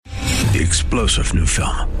the explosive new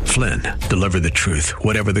film, Flynn, deliver the truth,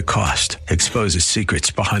 whatever the cost, exposes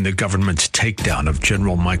secrets behind the government's takedown of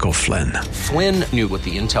General Michael Flynn. Flynn knew what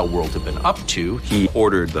the intel world had been up to. He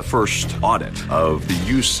ordered the first audit of the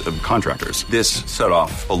use of contractors. This set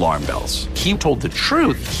off alarm bells. He told the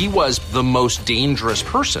truth. He was the most dangerous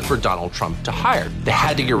person for Donald Trump to hire. They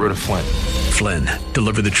had to get rid of Flynn. Flynn,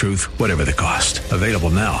 deliver the truth, whatever the cost. Available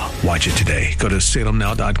now. Watch it today. Go to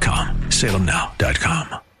salemnow.com.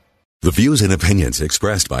 salemnow.com. The views and opinions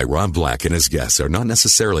expressed by Rob Black and his guests are not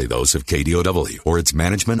necessarily those of KDOW or its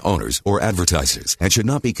management, owners, or advertisers and should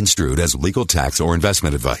not be construed as legal, tax, or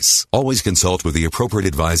investment advice. Always consult with the appropriate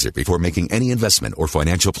advisor before making any investment or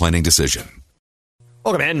financial planning decision.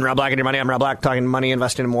 Welcome in, Rob Black and Your Money. I'm Rob Black, talking money,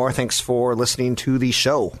 investing, and more. Thanks for listening to the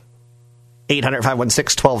show.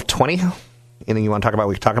 800-516-1220. Anything you want to talk about,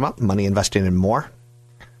 we can talk about. Money, investing, and more.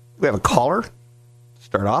 We have a caller.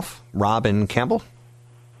 Start off. Rob in Campbell.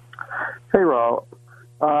 Hey, Rob.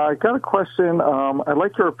 I got a question. I'd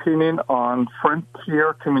like your opinion on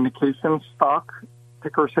Frontier Communications stock.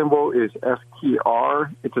 Ticker symbol is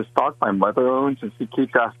FTR. It's a stock my mother owns, and she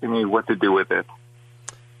keeps asking me what to do with it.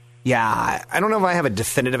 Yeah, I don't know if I have a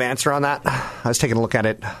definitive answer on that. I was taking a look at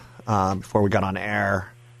it before we got on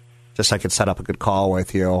air, just so I could set up a good call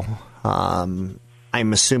with you. I'm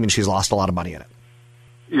assuming she's lost a lot of money in it.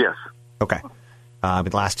 Yes. Okay. In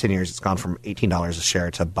the last 10 years, it's gone from $18 a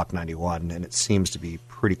share to $1.91, and it seems to be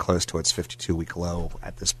pretty close to its 52-week low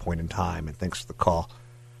at this point in time, and thanks for the call.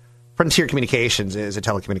 Frontier Communications is a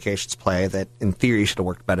telecommunications play that, in theory, should have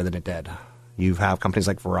worked better than it did. You have companies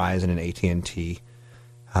like Verizon and AT&T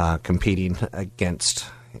competing against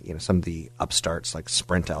some of the upstarts like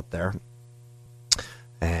Sprint out there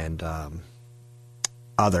and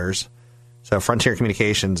others. So Frontier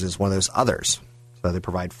Communications is one of those others. So they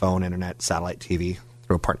provide phone, internet, satellite TV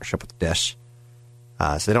through a partnership with Dish.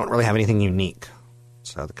 So they don't really have anything unique.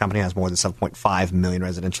 So the company has more than 7.5 million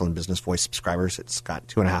residential and business voice subscribers. It's got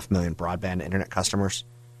 2.5 million broadband internet customers.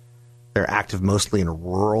 They're active mostly in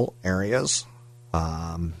rural areas.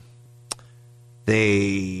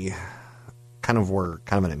 They were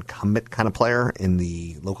an incumbent kind of player in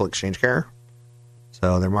the local exchange carrier.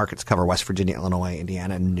 So their markets cover West Virginia, Illinois,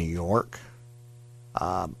 Indiana, and New York.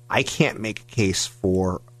 I can't make a case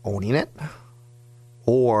for owning it,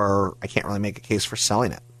 or I can't really make a case for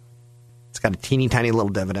selling it. It's got a teeny tiny little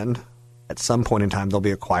dividend. At some point in time, they'll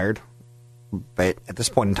be acquired. But at this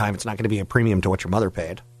point in time, it's not going to be a premium to what your mother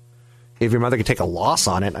paid. If your mother could take a loss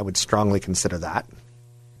on it, I would strongly consider that.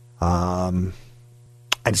 I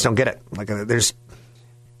just don't get it. It's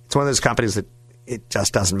one of those companies that it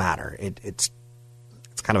just doesn't matter. It's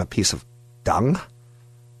kind of a piece of dung.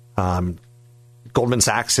 Goldman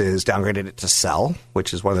Sachs has downgraded it to sell,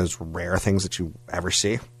 which is one of those rare things that you ever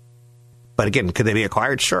see. But again, could they be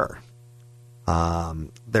acquired? Sure.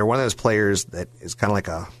 They're one of those players that is kind of like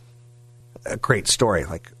a great story,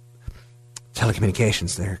 like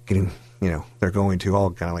telecommunications. They're getting, they're going to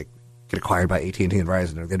all kind of like get acquired by AT&T and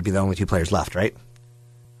Verizon. They're going to be the only two players left, right?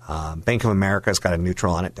 Bank of America's got a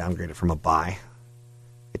neutral on it, downgraded from a buy.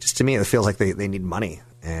 To me, it feels like they need money,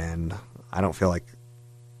 and I don't feel like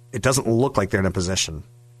it doesn't look like they're in a position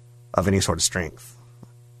of any sort of strength.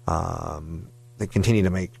 They continue to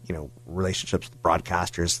make, relationships with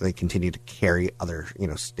broadcasters. They continue to carry other,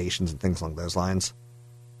 stations and things along those lines.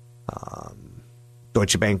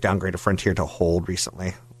 Deutsche Bank downgraded Frontier to hold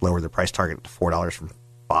recently, lowered their price target to $4 from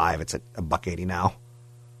 $5. It's at $1.80 now.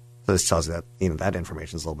 So this tells you that, that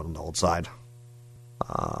information is a little bit on the old side.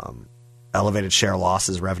 Elevated share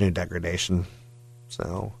losses, revenue degradation.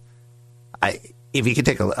 So if you could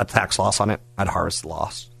take a tax loss on it, I'd harvest the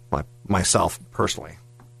loss. Myself, personally.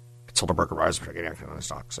 Consult a broker advisor for getting action on the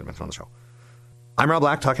stocks I mentioned on the show. I'm Rob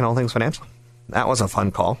Black, talking all things financial. That was a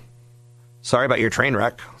fun call. Sorry about your train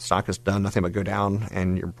wreck. Stock has done nothing but go down,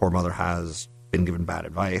 and your poor mother has been given bad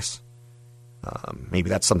advice. Maybe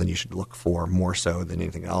that's something you should look for more so than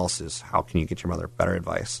anything else, is how can you get your mother better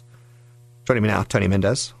advice. Joining me now, Tony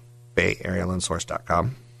Mendez,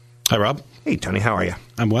 BayAreaLoanSource.com. Hi, Rob. Hey, Tony, how are you?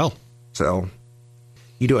 I'm well. So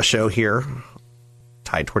you do a show here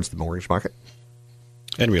tied towards the mortgage market.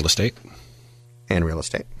 And real estate.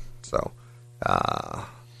 So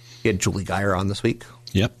you had Julie Geyer on this week.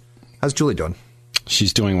 Yep. How's Julie doing?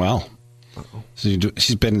 She's doing well. Uh-oh.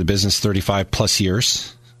 She's been in the business 35 plus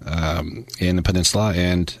years in the peninsula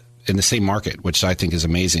and in the same market, which I think is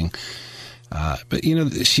amazing. But,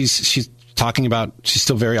 she's talking about, she's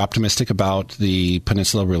still very optimistic about the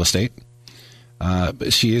peninsula real estate.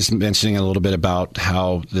 But she is mentioning a little bit about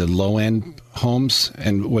how the low-end homes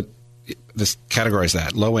and what this categorize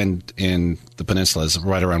that low end in the peninsula is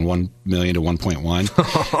right around 1 million to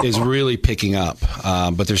 1.1 is really picking up,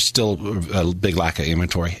 but there's still a big lack of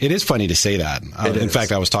inventory. It is funny to say that. In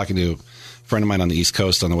fact, I was talking to a friend of mine on the East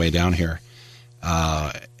Coast on the way down here,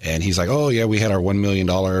 and he's like, "Oh yeah, we had our $1 million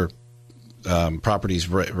properties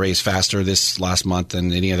raised faster this last month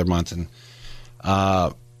than any other month," and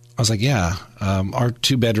I was like, "Yeah, our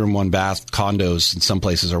 2-bedroom, 1-bath condos in some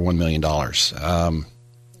places are $1 million."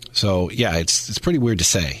 So yeah, it's pretty weird to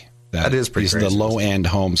say that is pretty crazy. The low end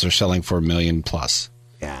homes are selling for $1 million plus.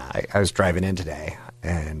 Yeah, I was driving in today,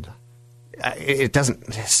 and it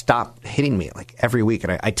doesn't stop hitting me like every week.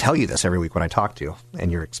 And I tell you this every week when I talk to you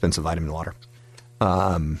and your expensive vitamin water.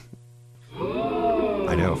 I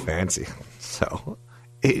know, fancy. So,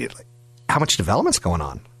 how much development's going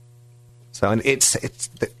on? So, and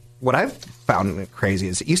what I've found crazy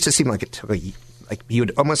is it used to seem like it took like you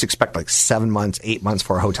would almost expect like 7 months, 8 months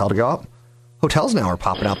for a hotel to go up. Hotels now are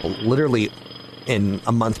popping up literally in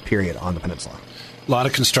a month period on the peninsula. A lot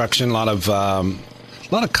of construction, a lot of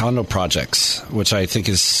condo projects, which I think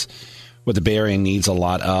is what the Bay Area needs a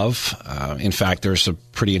lot of. In fact, there's a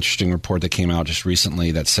pretty interesting report that came out just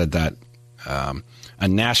recently that said that a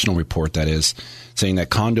national report that is saying that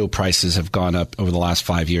condo prices have gone up over the last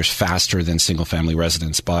 5 years faster than single-family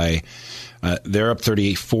residents by they're up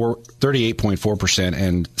 38.4%,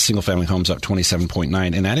 and single-family homes up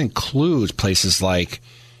 27.9%, and that includes places like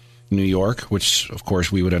New York, which of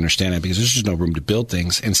course we would understand it because there's just no room to build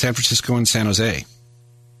things, and San Francisco and San Jose,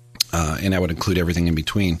 and that would include everything in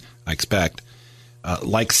between, I expect,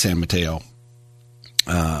 like San Mateo.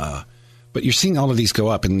 But you're seeing all of these go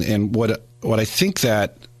up, and what I think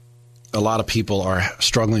that a lot of people are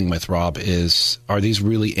struggling with, Rob, are these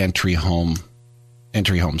really entry homes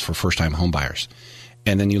for first-time home buyers?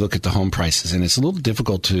 And then you look at the home prices, and it's a little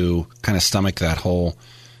difficult to kind of stomach that whole,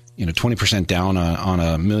 20% down on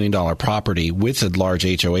a $1 million property with a large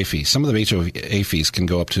HOA fee. Some of the HOA fees can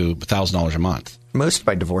go up to $1,000 a month. Most of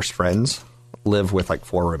my divorced friends live with like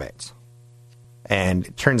 4 roommates. And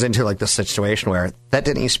it turns into like this situation where that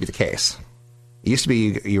didn't used to be the case. It used to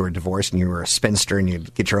be you were divorced and you were a spinster and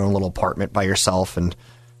you'd get your own little apartment by yourself, and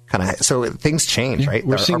kind of, so things change, right?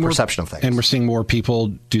 Our perception of things. And we're seeing more people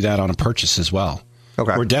do that on a purchase as well.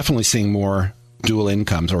 Okay. We're definitely seeing more dual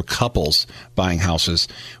incomes or couples buying houses.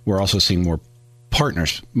 We're also seeing more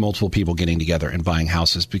partners, multiple people getting together and buying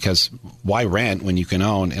houses, because why rent when you can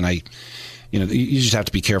own? And you just have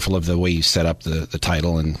to be careful of the way you set up the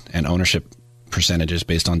title and ownership percentages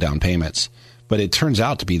based on down payments. But it turns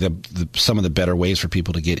out to be some of the better ways for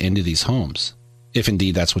people to get into these homes, if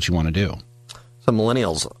indeed that's what you want to do. So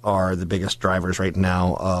millennials are the biggest drivers right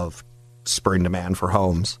now of spurring demand for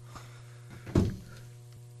homes.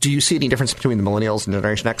 Do you see any difference between the millennials and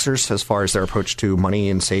Generation Xers as far as their approach to money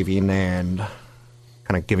and saving and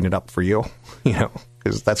kind of giving it up for you?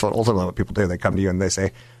 Because that's ultimately what people do. They come to you and they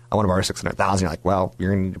say, I want to borrow $600,000. You're like, well,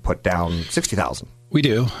 you're going to need to put down $60,000. We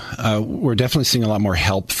do. We're definitely seeing a lot more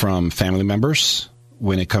help from family members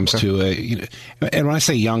when it comes to, and when I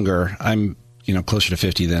say younger, I'm, closer to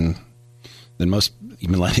 50 than most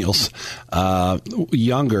millennials.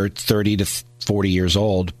 Younger, 30 to 40 years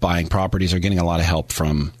old, buying properties are getting a lot of help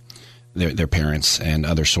from their parents and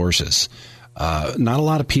other sources. Not a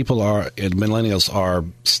lot of millennials are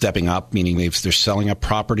stepping up, meaning they're selling a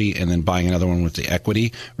property and then buying another one with the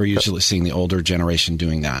equity. We're usually seeing the older generation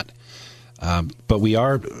doing that. But we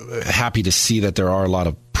are happy to see that there are a lot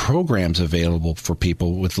of programs available for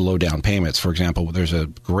people with low down payments. For example, there's a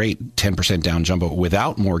great 10% down jumbo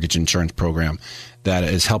without mortgage insurance program that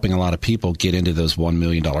is helping a lot of people get into those $1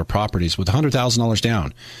 million properties with $100,000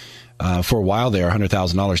 down. For a while there,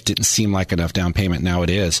 $100,000 didn't seem like enough down payment. Now it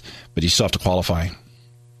is, but you still have to qualify.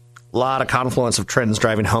 A lot of confluence of trends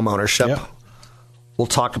driving home ownership. Yep. We'll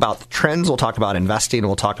talk about the trends. We'll talk about investing.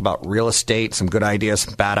 We'll talk about real estate, some good ideas,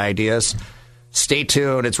 some bad ideas. Stay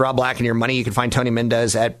tuned. It's Rob Black and Your Money. You can find Tony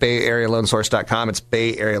Mendez at BayAreaLoanSource.com. It's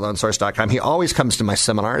BayAreaLoanSource.com. He always comes to my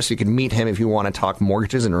seminars, so you can meet him if you want to talk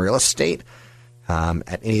mortgages and real estate.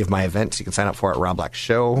 At any of my events, you can sign up for it at Rob Black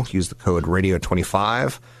Show. Use the code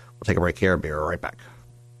Radio25. We'll take a break here and be right back.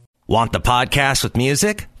 Want the podcast with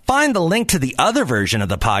music? Find the link to the other version of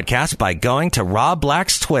the podcast by going to Rob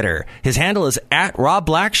Black's Twitter. His handle is at Rob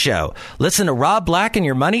Black Show. Listen to Rob Black and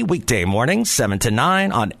Your Money weekday mornings, 7 to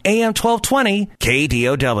 9 on AM 1220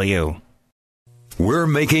 KDOW. We're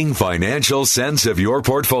making financial sense of your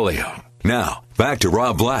portfolio. Now, back to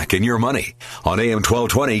Rob Black and Your Money on AM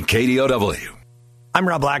 1220 KDOW. I'm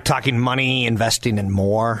Rob Black, talking money, investing, and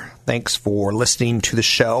more. Thanks for listening to the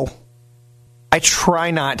show. I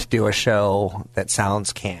try not to do a show that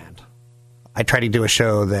sounds canned. I try to do a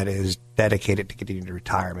show that is dedicated to getting into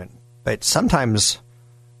retirement. But sometimes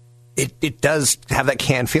it does have that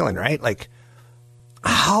canned feeling, right? Like,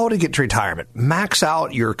 how to get to retirement. Max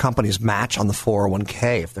out your company's match on the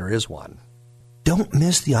 401k if there is one. Don't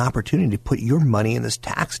miss the opportunity to put your money in this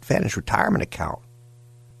tax-advantaged retirement account.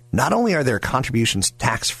 Not only are their contributions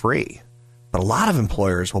tax-free, but a lot of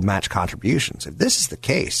employers will match contributions. If this is the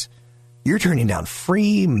case, you're turning down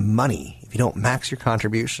free money if you don't max your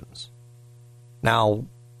contributions. Now,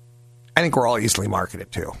 I think we're all easily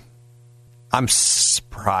marketed too. I'm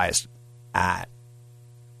surprised at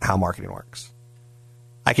how marketing works.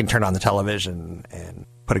 I can turn on the television and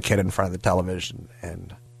put a kid in front of the television,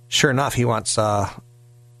 and sure enough, he wants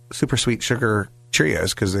super sweet sugar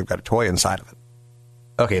Cheerios because they've got a toy inside of it.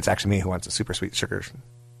 Okay, it's actually me who wants a super sweet sugar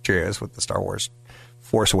Cheerios with the Star Wars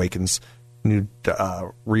Force Awakens new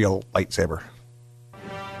real lightsaber.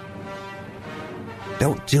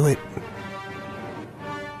 Don't do it.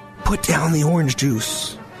 Put down the orange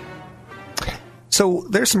juice. So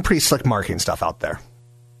there's some pretty slick marketing stuff out there.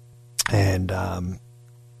 And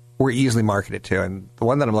we're easily marketed to. And the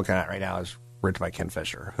one that I'm looking at right now is written by Ken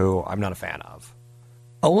Fisher, who I'm not a fan of.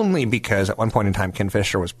 Only because at one point in time, Ken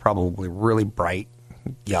Fisher was probably really bright,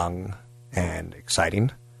 young, and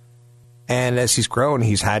exciting. And as he's grown,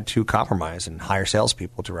 he's had to compromise and hire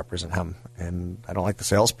salespeople to represent him. And I don't like the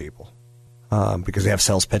salespeople because they have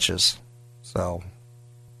sales pitches. So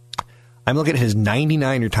I'm looking at his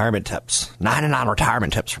 99 retirement tips, 99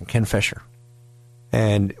 retirement tips from Ken Fisher.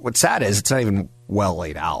 And what's sad is it's not even well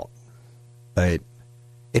laid out. But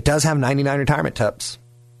it does have 99 retirement tips.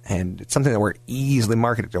 And it's something that we're easily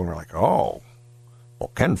marketed to. And we're like, oh,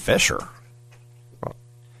 well, Ken Fisher. Well,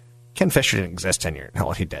 Ken Fisher didn't exist 10 years.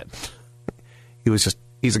 No, he did.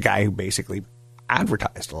 He's a guy who basically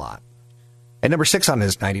advertised a lot. And number 6 on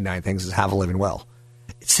his 99 things is have a living well.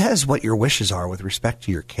 It says what your wishes are with respect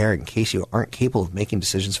to your care in case you aren't capable of making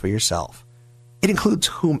decisions for yourself. It includes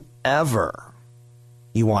whomever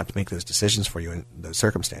you want to make those decisions for you in those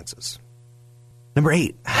circumstances. Number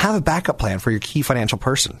 8, have a backup plan for your key financial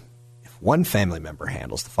person. If one family member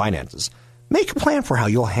handles the finances, make a plan for how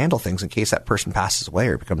you'll handle things in case that person passes away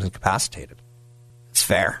or becomes incapacitated. It's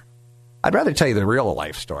fair. I'd rather tell you the real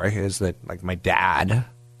life story is that, like, my dad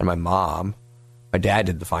and my mom, my dad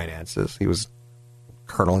did the finances. He was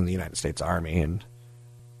colonel in the United States Army, and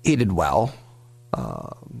he did well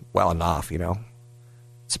enough, you know.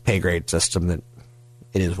 It's a pay grade system that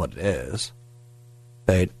it is what it is.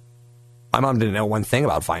 But my mom didn't know one thing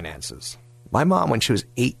about finances. My mom, when she was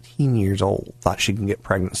 18 years old, thought she could get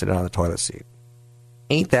pregnant sitting on the toilet seat.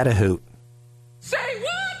 Ain't that a hoot? Say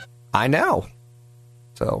what? I know.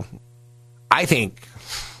 So I think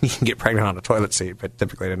you can get pregnant on a toilet seat, but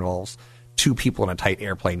typically it involves 2 people in a tight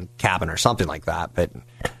airplane cabin or something like that. But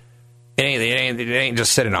it ain't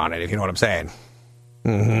just sitting on it, if you know what I'm saying.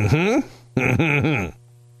 Mm-hmm.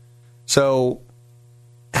 So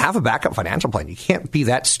have a backup financial plan. You can't be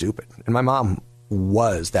that stupid. And my mom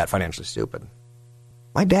was that financially stupid.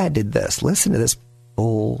 My dad did this. Listen to this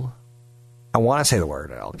bull. I want to say the word,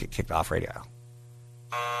 and I'll get kicked off radio.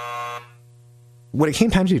 When it came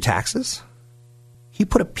time to do taxes, he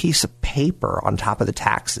put a piece of paper on top of the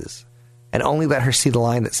taxes and only let her see the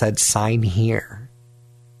line that said, sign here.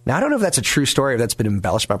 Now, I don't know if that's a true story or if that's been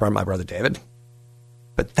embellished by my brother David,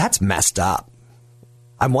 but that's messed up.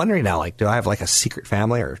 I'm wondering now, like, do I have, like, a secret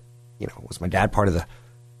family or, you know, was my dad part of the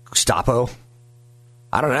Gestapo?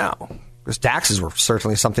 I don't know. Because taxes were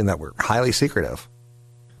certainly something that were highly secretive.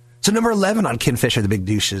 So number 11 on Ken Fisher, the big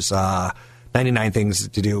douches, 99 things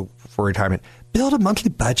to do for retirement. Build a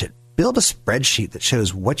monthly budget. Build a spreadsheet that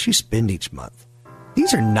shows what you spend each month.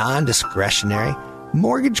 These are non-discretionary.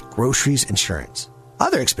 Mortgage, groceries, insurance.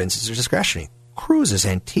 Other expenses are discretionary. Cruises,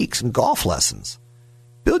 antiques, and golf lessons.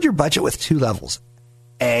 Build your budget with 2 levels.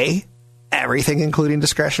 A, everything including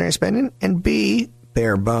discretionary spending, and B,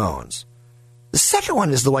 bare bones. The second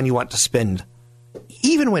one is the one you want to spend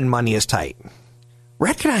even when money is tight.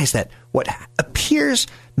 Recognize that what appears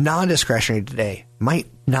non-discretionary today might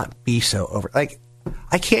not be so over. Like,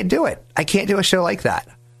 I can't do it. I can't do a show like that.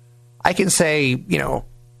 I can say, you know,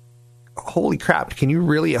 holy crap, can you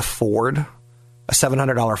really afford a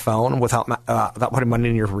 $700 phone without putting money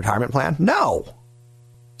in your retirement plan? No.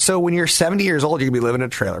 So when you're 70 years old, you're going to be living in a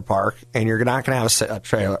trailer park, and you're not going to have a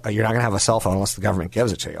trailer. You're not going to have a cell phone unless the government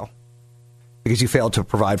gives it to you because you failed to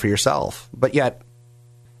provide for yourself. But yet,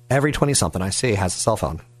 every 20-something I see has a cell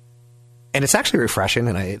phone. And it's actually refreshing,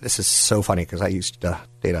 and this is so funny because I used to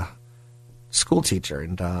date a school teacher,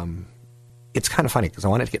 and it's kind of funny because I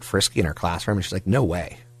wanted to get frisky in her classroom, and she's like, no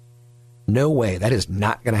way. No way. That is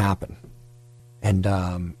not going to happen.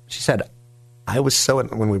 And she said,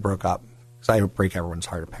 when we broke up, because I break everyone's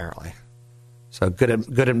heart apparently. So good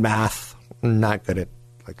at math, not good at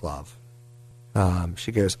like love.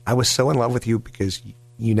 She goes, I was so in love with you because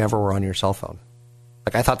you never were on your cell phone.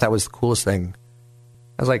 Like, I thought that was the coolest thing.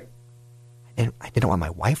 I was like, I didn't want my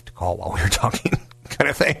wife to call while we were talking, kind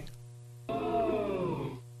of thing.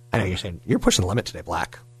 I know you're saying, you're pushing the limit today,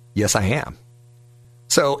 Black. Yes, I am.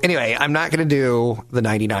 So anyway, I'm not going to do the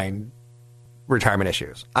 99 retirement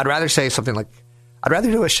issues. I'd rather say something like, I'd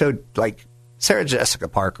rather do a show like Sarah Jessica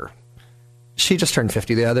Parker. She just turned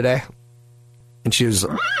 50 the other day, and she was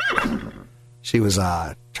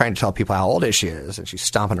trying to tell people how old she is, and she's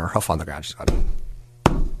stomping her hoof on the ground. She's going,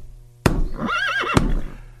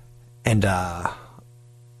 and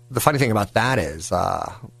the funny thing about that is,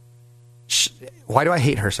 why do I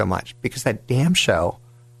hate her so much? Because that damn show,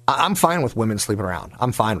 I'm fine with women sleeping around.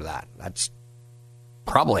 I'm fine with that. That's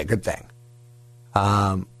probably a good thing.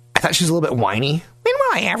 I thought she was a little bit whiny. When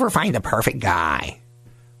will I ever find the perfect guy?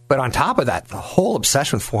 But on top of that, the whole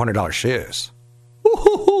obsession with $400 shoes.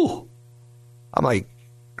 Woo-hoo-hoo. I'm like,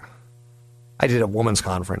 I did a women's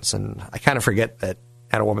conference, and I kind of forget that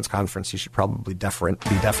at a women's conference, you should probably be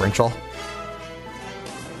deferential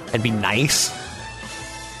and be nice.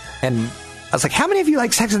 And I was like, how many of you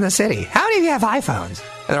like Sex in the City? How many of you have iPhones?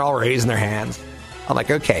 And they're all raising their hands. I'm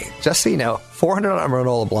like, okay, just so you know, $400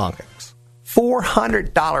 Manolo Blancas.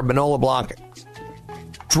 $400 Manolo Blancas.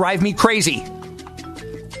 Drive me crazy.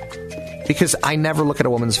 Because I never look at a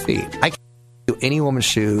woman's feet. I can't do any woman's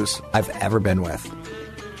shoes I've ever been with.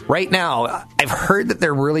 Right now, I've heard that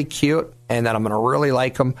they're really cute and that I'm going to really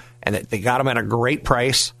like them and that they got them at a great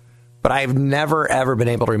price. But I've never, ever been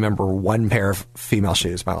able to remember one pair of female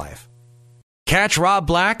shoes in my life. Catch Rob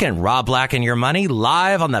Black and Rob Black and Your Money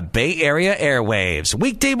live on the Bay Area airwaves,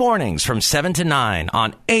 weekday mornings from 7 to 9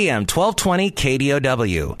 on AM 1220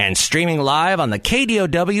 KDOW and streaming live on the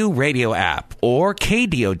KDOW radio app or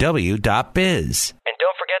KDOW.biz. And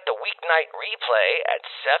don't forget the weeknight replay at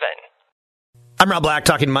 7. I'm Rob Black,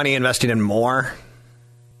 talking money, investing, and more.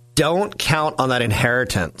 Don't count on that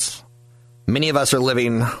inheritance. Many of us are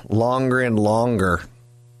living longer and longer.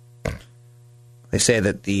 They say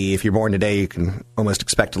that if you're born today, you can almost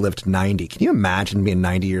expect to live to 90. Can you imagine being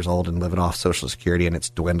 90 years old and living off Social Security and it's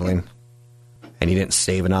dwindling and you didn't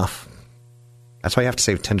save enough? That's why you have to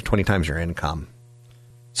save 10 to 20 times your income.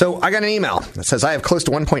 So I got an email that says, I have close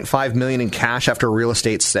to $1.5 million in cash after a real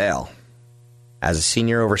estate sale. As a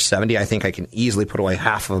senior over 70, I think I can easily put away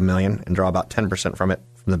 $500,000 and draw about 10% from it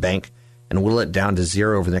from the bank and whittle it down to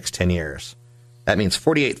zero over the next 10 years. That means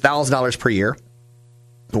 $48,000 per year,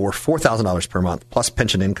 or $4,000 per month, plus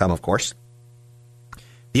pension income, of course.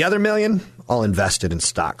 The other $1 million, all invested in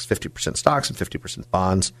stocks, 50% stocks and 50%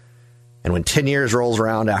 bonds. And when 10 years rolls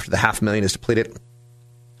around after the $500,000 is depleted,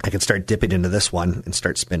 I can start dipping into this one and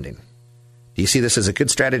start spending. Do you see this as a good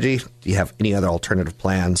strategy? Do you have any other alternative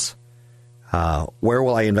plans? Where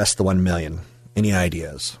will I invest the $1 million? Any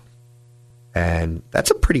ideas? And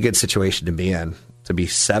that's a pretty good situation to be in, to be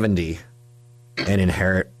 70 and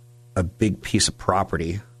inherit a big piece of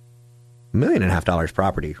property, $1.5 million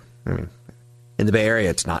property. I mean, in the Bay Area,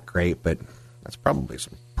 it's not great, but that's probably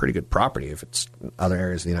some pretty good property if it's in other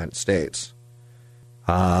areas of the United States.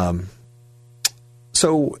 Or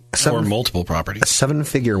multiple properties. A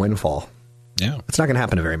 7-figure windfall. Yeah. It's not going to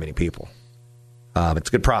happen to very many people. It's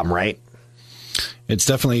a good problem, right? It's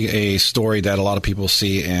definitely a story that a lot of people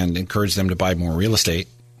see and encourage them to buy more real estate.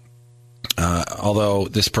 Although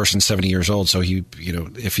this person's 70 years old, so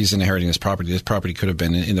if he's inheriting this property could have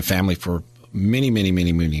been in the family for many, many,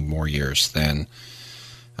 many, many more years than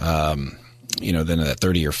that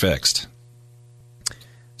 30-year fixed.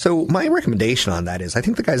 So my recommendation on that is I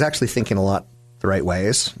think the guy's actually thinking a lot the right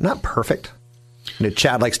ways. Not perfect.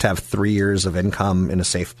 Chad likes to have 3 years of income in a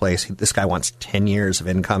safe place. This guy wants 10 years of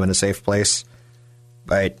income in a safe place.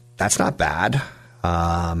 But that's not bad.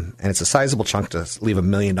 And it's a sizable chunk to leave $1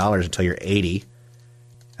 million until you're 80.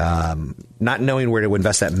 Not knowing where to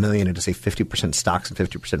invest that $1 million into, say, 50% stocks and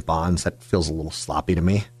 50% bonds, that feels a little sloppy to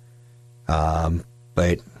me.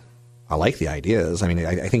 But I like the ideas. I mean,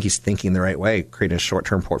 I think he's thinking the right way. Creating a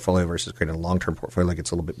short-term portfolio versus creating a long-term portfolio gets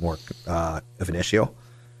a little bit more of an issue.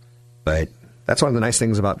 But that's one of the nice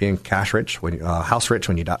things about being cash rich, house rich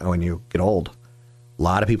when you get old. A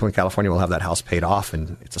lot of people in California will have that house paid off,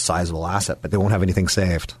 and it's a sizable asset, but they won't have anything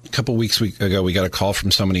saved. A couple of weeks ago, we got a call from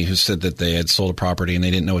somebody who said that they had sold a property and they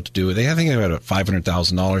didn't know what to do with it. I think they had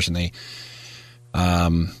 $500,000,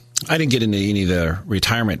 and I didn't get into any of the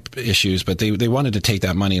retirement issues, but they wanted to take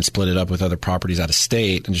that money and split it up with other properties out of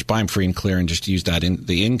state and just buy them free and clear and just use that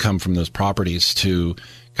the income from those properties to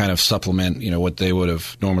kind of supplement, what they would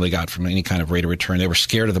have normally got from any kind of rate of return. They were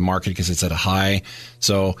scared of the market because it's at a high.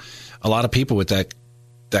 So a lot of people with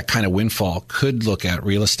that kind of windfall could look at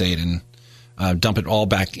real estate and dump it all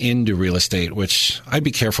back into real estate, which I'd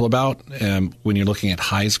be careful about when you're looking at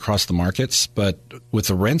highs across the markets. But with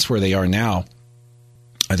the rents where they are now,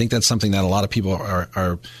 I think that's something that a lot of people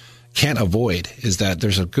can't avoid, is that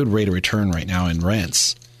there's a good rate of return right now in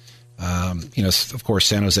rents. Of course,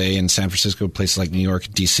 San Jose and San Francisco, places like New York,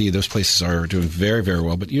 D.C., those places are doing very, very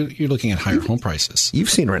well. But you're looking at higher home prices. You've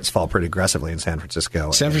seen rents fall pretty aggressively in San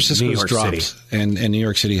Francisco. San Francisco's dropped, and New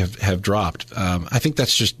York City have dropped. I think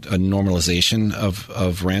that's just a normalization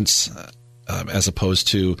of rents as opposed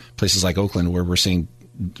to places like Oakland, where we're seeing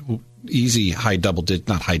easy not high double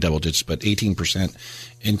digits, but 18%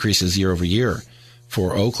 increases year over year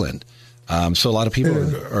for Oakland. So a lot of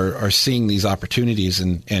people are seeing these opportunities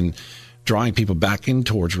and drawing people back in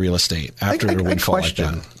towards real estate after a windfall like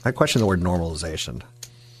that. I question the word normalization,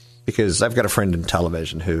 because I've got a friend in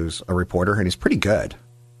television who's a reporter, and he's pretty good.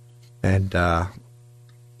 And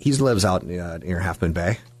he lives out near Half Moon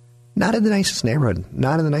Bay, not in the nicest neighborhood,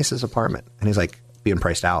 not in the nicest apartment. And he's like being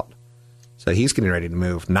priced out. So he's getting ready to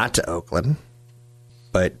move, not to Oakland,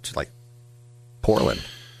 but to like Portland.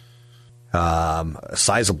 A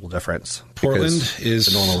sizable difference. Portland is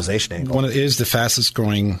the normalization angle. Is the fastest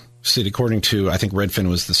growing city, according to, I think Redfin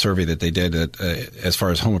was the survey that they did as far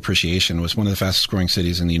as home appreciation, was one of the fastest growing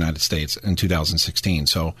cities in the United States in 2016.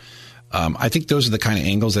 So I think those are the kind of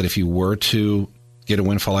angles that if you were to get a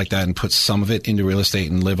windfall like that and put some of it into real estate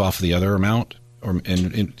and live off the other amount,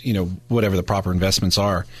 and whatever the proper investments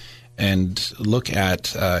are, and look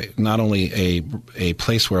at not only a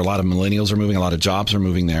place where a lot of millennials are moving, a lot of jobs are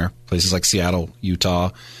moving there, places like Seattle, Utah,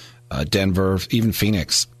 Denver, even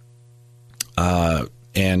Phoenix,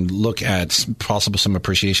 and look at possible some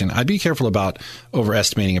appreciation. I'd be careful about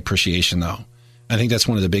overestimating appreciation, though. I think that's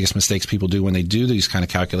one of the biggest mistakes people do when they do these kind of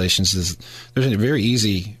calculations. Is there's a very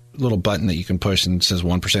easy little button that you can push and it says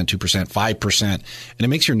 1%, 2%, 5%, and it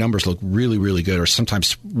makes your numbers look really, really good, or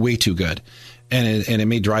sometimes way too good. And it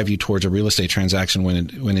may drive you towards a real estate transaction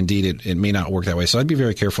when indeed it may not work that way. So I'd be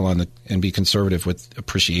very careful and be conservative with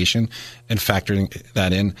appreciation and factoring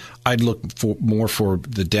that in. I'd look more for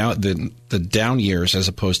the down years as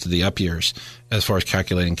opposed to the up years as far as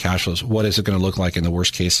calculating cash flows. What is it going to look like in the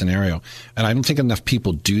worst case scenario? And I don't think enough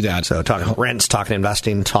people do that. So talking rents, talking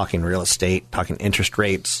investing, talking real estate, talking interest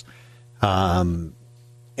rates.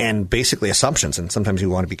 And basically assumptions. And sometimes you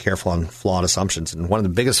want to be careful on flawed assumptions. And one of the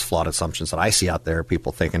biggest flawed assumptions that I see out there are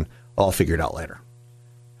people thinking, I'll figure it out later.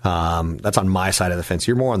 That's on my side of the fence.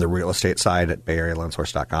 You're more on the real estate side at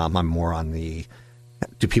BayAreaLoanSource.com. I'm more on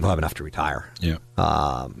do people have enough to retire? Yeah.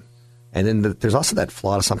 And then there's also that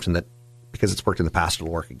flawed assumption that because it's worked in the past,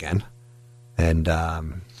 it'll work again. And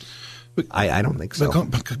I don't think so.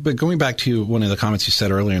 But going back to one of the comments you said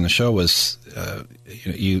earlier in the show was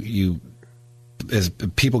you as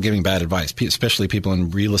people giving bad advice, especially people in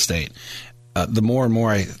real estate, the more and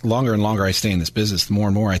more longer and longer I stay in this business, the more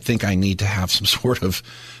and more I think I need to have some sort of,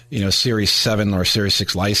 Series 7 or Series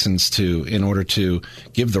 6 license in order to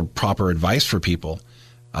give the proper advice for people.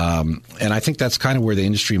 And I think that's kind of where the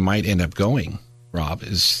industry might end up going, Rob,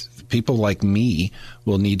 is people like me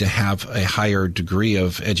will need to have a higher degree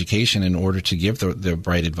of education in order to give the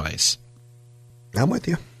right advice. I'm with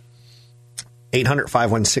you.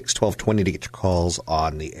 800-516-1220 to get your calls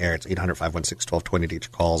on the air. It's 800-516-1220 to get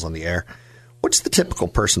your calls on the air. What's the typical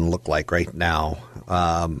person look like right now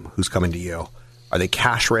who's coming to you? Are they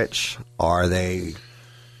cash rich? Are they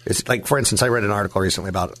 – it's like, for instance, I read an article recently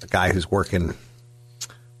about a guy who's working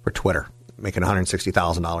for Twitter, making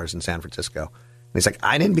 $160,000 in San Francisco. And he's like,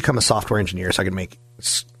 I didn't become a software engineer so I could make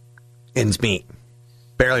ends meet,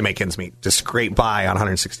 barely make ends meet, just scrape by on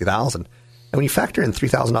 $160,000. And when you factor in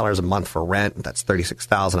 $3,000 a month for rent, that's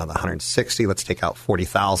 $36,000 on the $160,000. Let's take out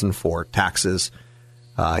 $40,000 for taxes.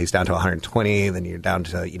 He's down to $120,000. Then you're down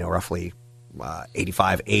to roughly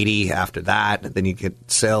 $85,000, $80,000 after that. Then you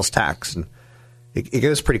get sales tax, and it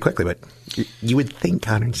goes pretty quickly. But you would think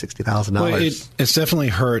 $160,000. Well, it's definitely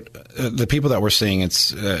hurt the people that we're seeing.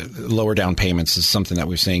 It's lower down payments is something that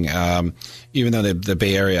we're seeing. Even though the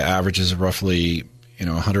Bay Area averages roughly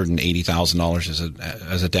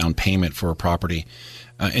 $180,000 as a down payment for a property,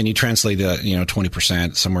 and you translate that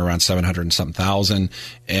 20%, somewhere around 700 and something thousand,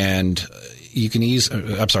 and you can it's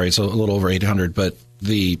a little over 800, but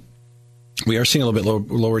we are seeing a little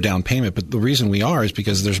bit lower down payment. But the reason we are is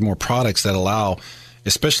because there's more products that allow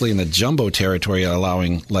especially in the jumbo territory,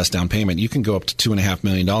 allowing less down payment. You can go up to $2.5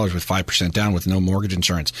 million with 5% down with no mortgage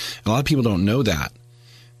insurance. And a lot of people don't know that.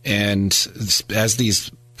 And as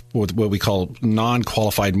these what we call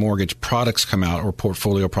non-qualified mortgage products come out, or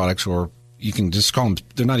portfolio products, or you can just call them,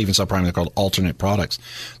 they're not even subprime, they're called alternate products.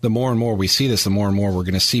 The more and more we see this, the more and more we're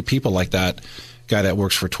going to see people like that guy that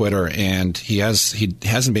works for Twitter, and he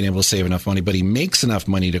hasn't been able to save enough money, but he makes enough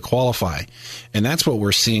money to qualify. And that's what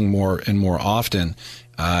we're seeing more and more often.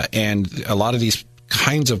 And a lot of these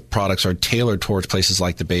kinds of products are tailored towards places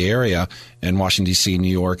like the Bay Area and Washington, D.C.,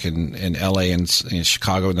 New York, and L.A. and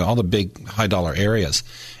Chicago, and all the big high-dollar areas.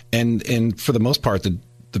 And for the most part,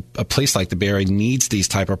 a place like the Bay Area needs these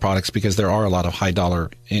type of products because there are a lot of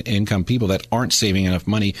high-dollar income people that aren't saving enough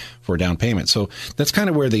money for a down payment. So that's kind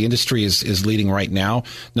of where the industry is leading right now.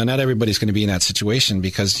 Now, not everybody's going to be in that situation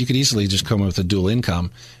because you could easily just come with a dual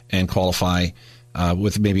income and qualify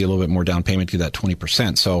with maybe a little bit more down payment to that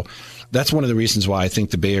 20%. So that's one of the reasons why I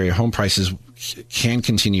think the Bay Area home prices can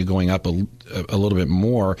continue going up a little bit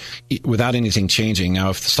more without anything changing. Now,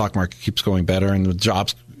 if the stock market keeps going better and the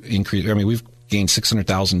jobs increase, I mean, we've gained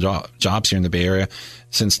 600,000 jobs here in the Bay Area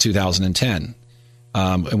since 2010.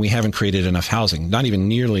 And we haven't created enough housing, not even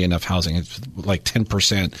nearly enough housing. It's like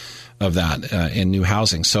 10% of that in new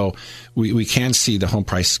housing. So we can see the home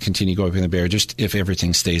prices continue going up in the Bay Area just if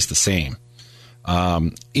everything stays the same.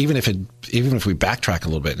 Even if we backtrack a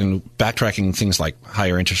little bit, and backtracking things like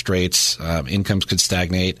higher interest rates, incomes could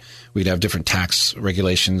stagnate. We'd have different tax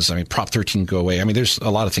regulations. I mean, Prop 13 go away. I mean, there's a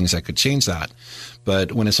lot of things that could change that.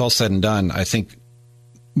 But when it's all said and done, I think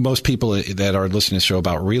most people that are listening to the show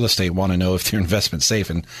about real estate want to know if their investment's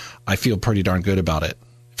safe, and I feel pretty darn good about it.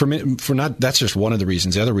 That's just one of the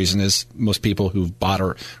reasons. The other reason is most people who've bought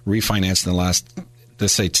or refinanced in the last,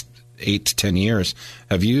 let's say, 8 to 10 years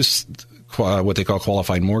have used what they call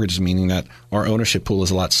qualified mortgages, meaning that our ownership pool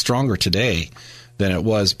is a lot stronger today than it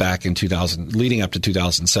was back in 2000, leading up to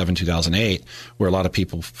 2007, 2008, where a lot of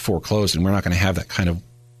people foreclosed, and we're not going to have that kind of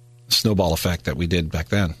snowball effect that we did back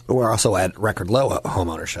then. We're also at record low home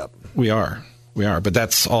ownership. We are, but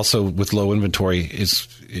that's also with low inventory.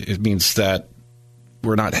 It means that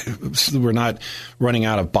we're not running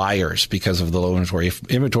out of buyers because of the low inventory. If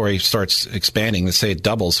inventory starts expanding, let's say it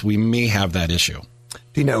doubles, we may have that issue.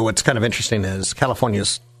 Do you know what's kind of interesting is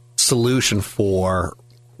California's solution for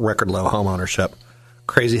record low home ownership,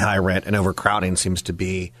 crazy high rent, and overcrowding seems to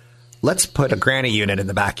be, let's put a granny unit in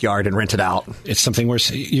the backyard and rent it out. It's something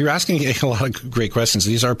you're asking a lot of great questions.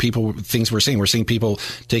 These are things we're seeing. We're seeing people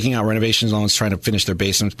taking out renovation loans, trying to finish their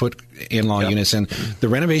basements, put in-law units in. The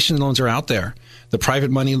renovation loans are out there. The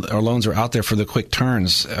private money or loans are out there for the quick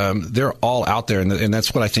turns. They're all out there, and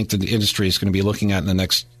that's what I think the industry is going to be looking at in the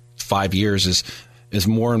next 5 years is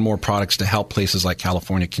more and more products to help places like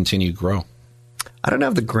California continue to grow. I don't know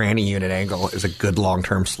if the granny unit angle is a good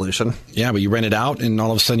long-term solution. Yeah, but you rent it out, and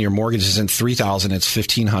all of a sudden your mortgage isn't $3,000; it's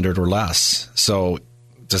 $1,500 or less. So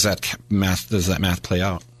does that math play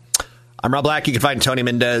out? I'm Rob Black. You can find Tony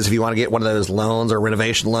Mendez if you want to get one of those loans or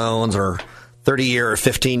renovation loans or 30-year or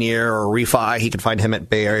 15-year or refi. You can find him at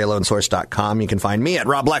BayAreaLoanSource.com. You can find me at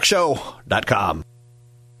RobBlackShow.com.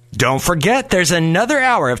 Don't forget, there's another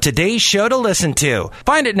hour of today's show to listen to.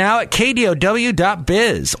 Find it now at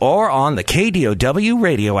KDOW.biz or on the KDOW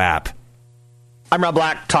radio app. I'm Rob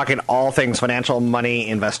Black, talking all things financial, money,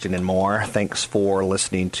 investing, and more. Thanks for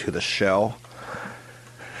listening to the show.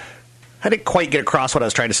 I didn't quite get across what I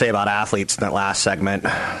was trying to say about athletes in that last segment.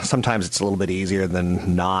 Sometimes it's a little bit easier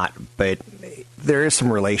than not, but there is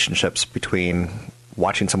some relationships between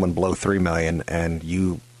watching someone blow $3 million and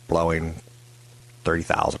you blowing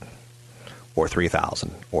 $30,000 or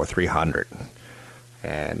 $3,000 or $300.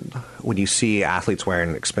 And when you see athletes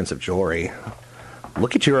wearing expensive jewelry,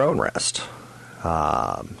 look at your own wrist.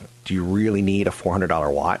 Do you really need a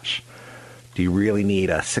 $400 watch? Do you really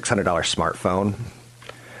need a $600 smartphone?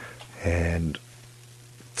 And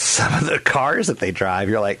some of the cars that they drive,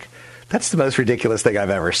 you're like, that's the most ridiculous thing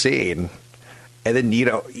I've ever seen. And then,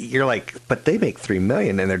 you're like, but they make $3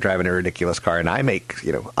 million and they're driving a ridiculous car, and I make,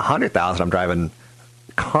 $100,000. I'm driving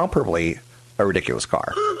comparably a ridiculous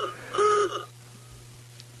car.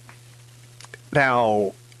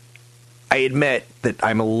 Now, I admit that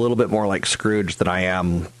I'm a little bit more like Scrooge than I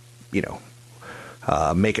am,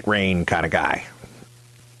 make it rain kind of guy.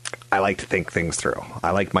 I like to think things through.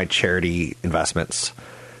 I like my charity investments,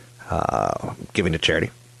 giving to charity,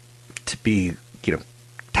 to be,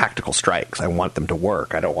 tactical strikes. I want them to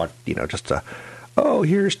work. I don't want, just to,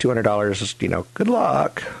 here's $200, good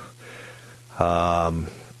luck. I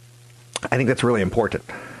think that's really important.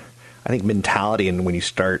 I think mentality, and when you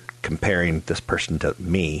start comparing this person to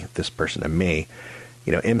me,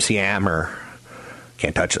 MC Hammer,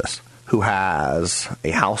 can't touch this, who has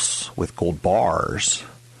a house with gold bars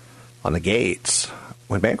on the gates,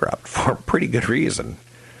 went bankrupt for a pretty good reason.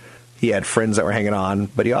 He had friends that were hanging on,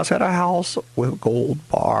 but he also had a house with gold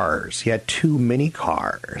bars. He had 2 mini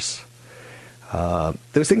cars.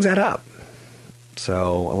 Those things add up.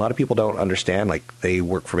 So a lot of people don't understand, like they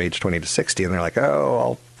work from age 20 to 60 and they're like,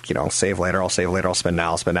 oh, I'll save later, I'll spend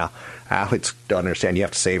now. Athletes don't understand you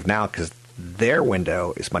have to save now because their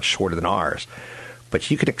window is much shorter than ours. But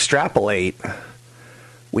you can extrapolate.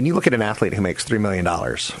 When you look at an athlete who makes $3 million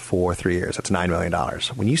for 3 years, that's $9 million.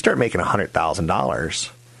 When you start making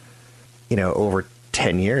 $100,000, over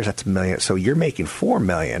 10 years, that's $1 million. So you're making $4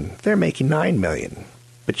 million. They're making $9 million.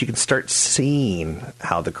 But you can start seeing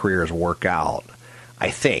how the careers work out, I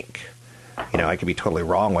think. I could be totally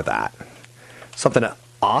wrong with that. Something that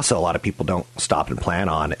also a lot of people don't stop and plan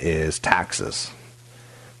on is taxes.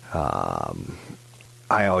 I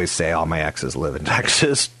always say all my exes live in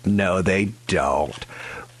Texas. No, they don't.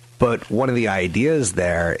 But one of the ideas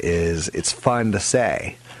there is it's fun to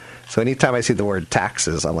say. So anytime I see the word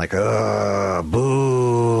taxes, I'm like, ugh,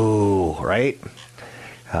 boo, right?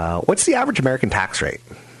 What's the average American tax rate?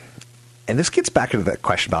 And this gets back into that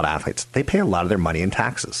question about athletes. They pay a lot of their money in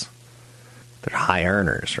taxes. They're high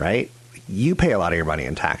earners, right? You pay a lot of your money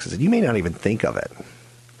in taxes, and you may not even think of it.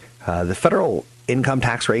 The federal income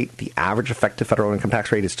tax rate, the average effective federal income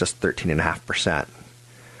tax rate is just 13.5%.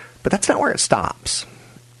 But that's not where it stops.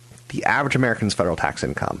 The average American's federal tax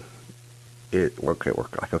income, work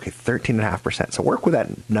 13.5%. So work with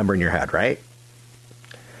that number in your head, right?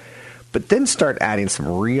 But then start adding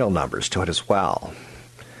some real numbers to it as well.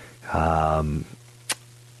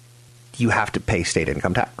 You have to pay state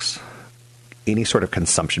income tax, any sort of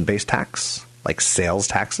consumption-based tax, like sales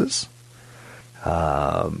taxes,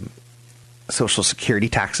 Social Security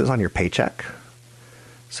taxes on your paycheck.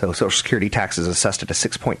 So Social Security tax is assessed at a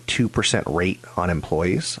 6.2% rate on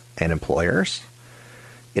employees and employers.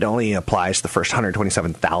 It only applies to the first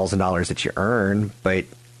 $127,000 that you earn, but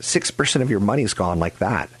 6% of your money's gone like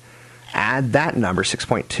that. Add that number,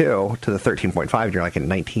 6.2, to the 13.5, and you're like at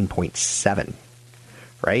 19.7,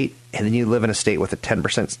 right? And then you live in a state with a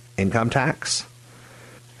 10% income tax.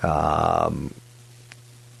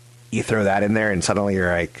 You throw that in there, and suddenly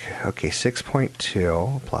you're like, okay,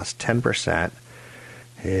 6.2 plus 10%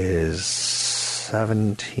 is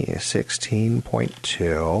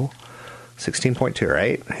 16.2,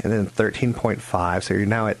 right? And then 13.5, so you're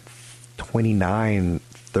now at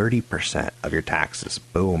 30% of your taxes.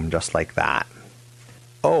 Boom, just like that.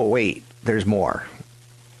 Oh, wait, there's more.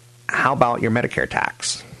 How about your Medicare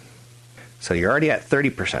tax? So you're already at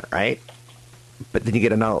 30%, right? But then you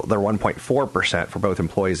get another 1.4% for both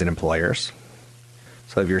employees and employers.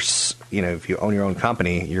 So if if you own your own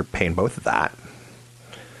company, you're paying both of that.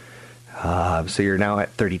 So you're now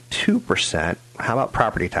at 32%. How about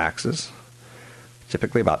property taxes?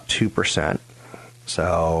 Typically about 2%.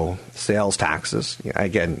 So sales taxes,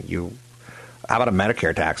 again, how about a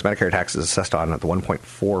Medicare tax? Medicare tax is assessed on at the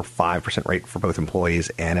 1.45% rate for both employees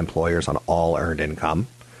and employers on all earned income,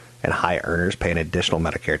 and high earners pay an additional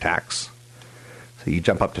Medicare tax. So you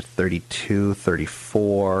jump up to 32,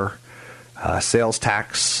 34. Sales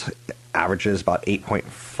tax averages about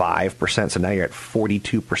 8.5%, so now you're at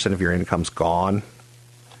 42% of your income's gone.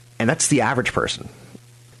 And that's the average person.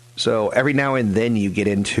 So every now and then you get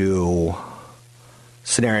into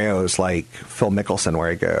scenarios like Phil Mickelson,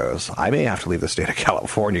 where he goes, I may have to leave the state of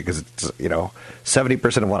California because it's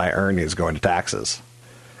 70% of what I earn is going to taxes,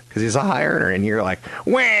 because he's a high earner, and you're like,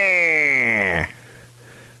 wah.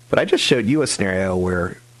 But I just showed you a scenario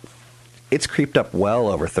where it's creeped up well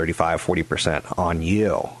over 35-40% on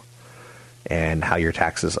you, and how your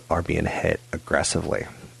taxes are being hit aggressively.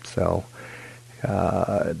 So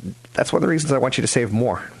that's one of the reasons I want you to save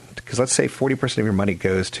more, because let's say 40% of your money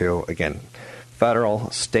goes to, again, federal,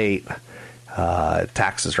 state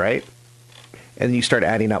taxes, right? And then you start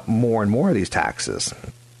adding up more and more of these taxes.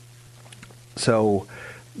 So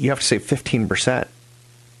you have to save 15%.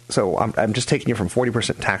 So I'm just taking you from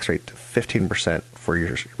 40% tax rate to 15% for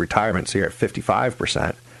your retirement. So you're at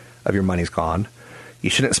 55% of your money's gone. You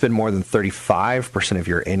shouldn't spend more than 35% of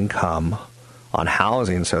your income on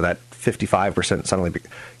housing. So that 55% suddenly,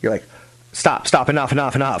 you're like, stop,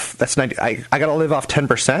 enough. That's 90. I got to live off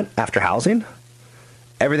 10% after housing.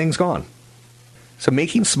 Everything's gone. So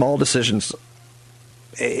making small decisions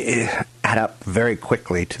add up very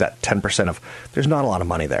quickly to that 10% of, there's not a lot of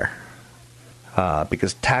money there.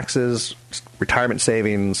 Because taxes, retirement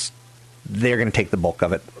savings, they're going to take the bulk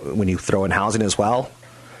of it when you throw in housing as well.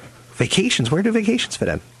 Vacations, where do vacations fit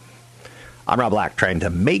in? I'm Rob Black, trying to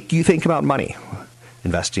make you think about money.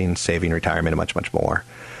 investing, saving, retirement, and much, much more.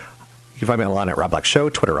 You can find me online at Rob Black Show,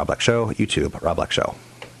 Twitter Rob Black Show, YouTube Rob Black Show.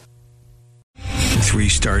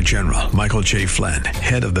 3-star General Michael J. Flynn,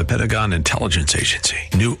 head of the Pentagon Intelligence Agency,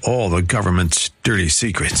 knew all the government's dirty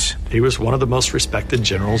secrets. He was one of the most respected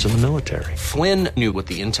generals in the military. Flynn knew what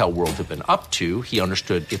the intel world had been up to. He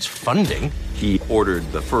understood its funding. He ordered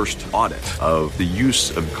the first audit of the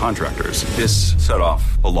use of contractors. This set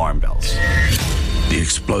off alarm bells. The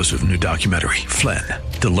explosive new documentary, Flynn,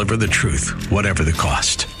 Deliver the Truth, Whatever the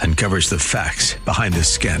Cost, uncovers the facts behind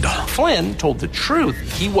this scandal. Flynn told the truth.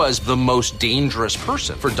 He was the most dangerous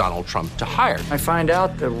person for Donald Trump to hire. I find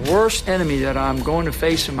out the worst enemy that I'm going to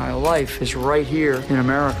face in my life is right here in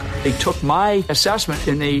America. They took my assessment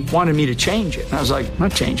and they wanted me to change it. And I was like, I'm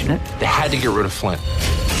not changing it. They had to get rid of Flynn.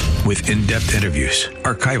 With in-depth interviews,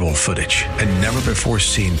 archival footage, and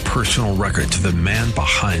never-before-seen personal records of the man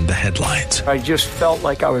behind the headlines. I just felt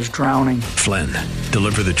like I was drowning. Flynn,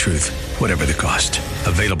 Deliver the Truth, Whatever the Cost.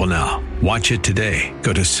 Available now. Watch it today.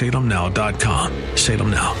 Go to salemnow.com.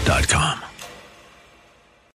 salemnow.com.